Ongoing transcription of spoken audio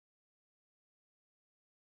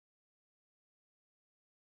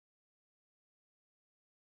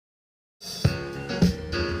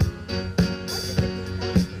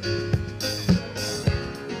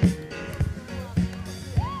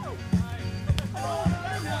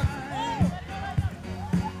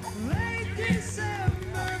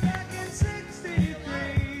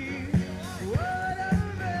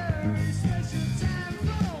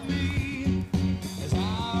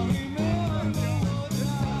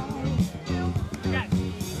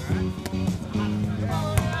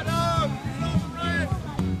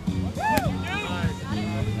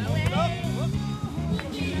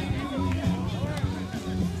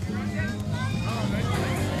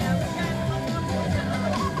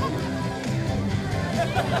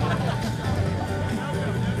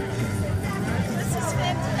This is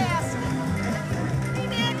fantastic. Hey,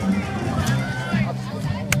 Nick.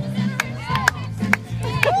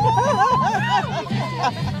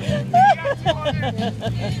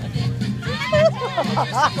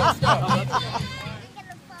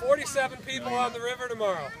 47 people on the river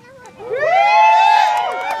tomorrow.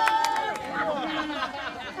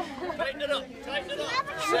 Tighten it up, tighten it up.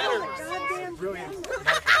 Center. Brilliant.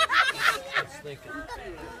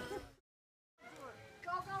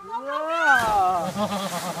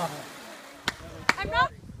 I'm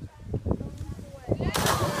not.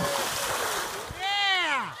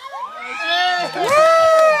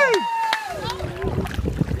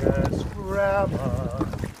 Yes, Grandma.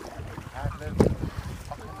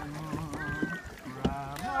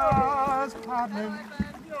 Grandma's cotton.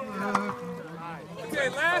 Okay,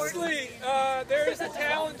 lastly, there is a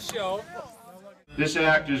talent show. This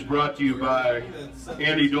act is brought to you by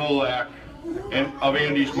Andy Dolak and of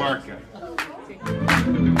Andy's Market.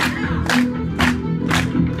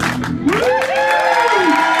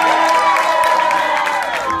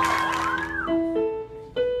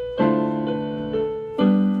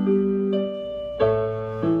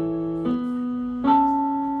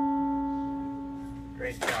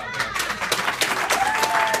 Great job.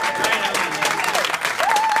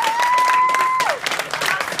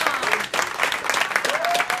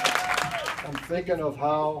 I'm thinking of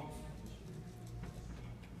how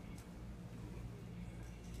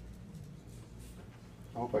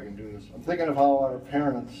I hope I can do this. I'm thinking of how our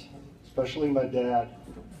parents, especially my dad,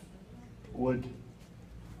 would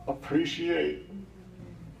appreciate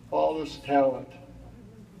all this talent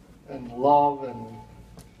and love and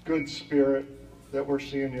good spirit that we're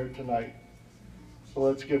seeing here tonight. So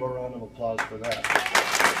let's give a round of applause for that.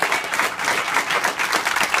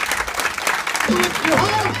 Put your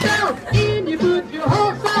whole self in, you put your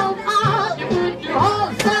whole self out, you put your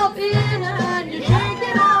whole self in and you shake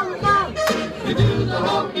it all about. You do the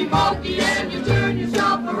hokey pokey and you turn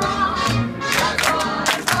yourself around. That's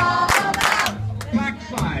what it's all about.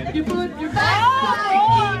 Backside. You put your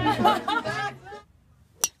backside in, you put your backside.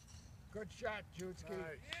 Good shot, Jutski.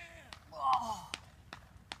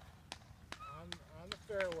 On the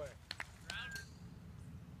fairway.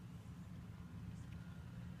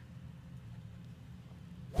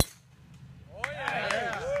 Oh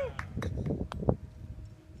yeah!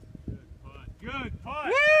 Good putt.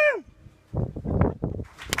 Woo!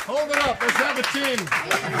 Hold it up. Let's have a team.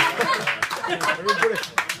 Everybody.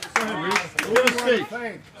 Go ahead, Reese. Give us steak.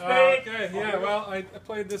 Okay, yeah, well, I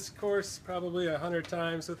played this course probably 100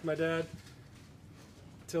 times with my dad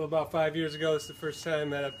until about 5 years ago. This is the first time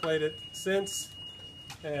that I've played it since,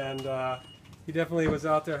 and he definitely was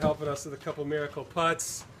out there helping us with a couple miracle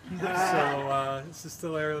putts. So this is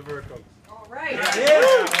still Larry Laverco. All right.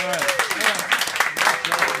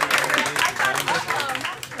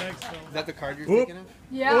 Is that the card you're thinking of?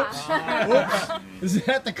 Yeah. Is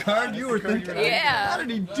that the card you were thinking of? Yeah. How did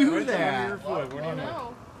he do that? What do you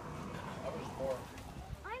know?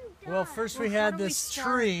 Well, first we had this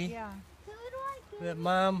tree Yeah. that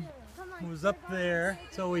Mom was up there,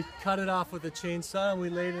 so we cut it off with a chainsaw and we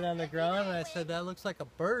laid it on the ground, and I said, that looks like a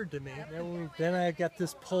bird to me. Then I got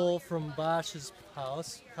this pole from Bosch's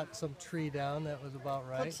house, cut some tree down that was about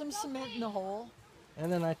right. Put some cement in the hole.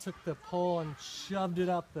 And then I took the pole and shoved it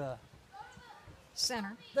up the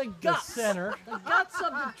Center. the center, The guts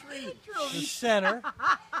of the tree. the center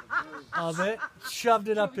of it, shoved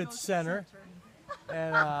it up its center,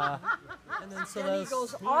 and then so Then he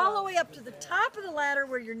goes all the way up to the top of the ladder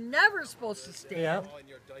where you're never supposed to stand. yeah.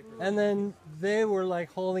 And then they were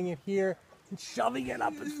like holding it here and shoving it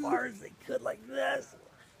up as far as they could like this.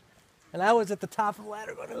 And I was at the top of the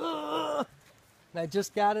ladder going, ugh! And I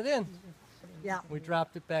just got it in. Yeah. We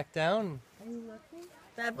dropped it back down.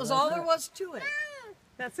 That was all there was to it.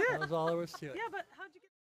 That was all there was to it. Yeah, but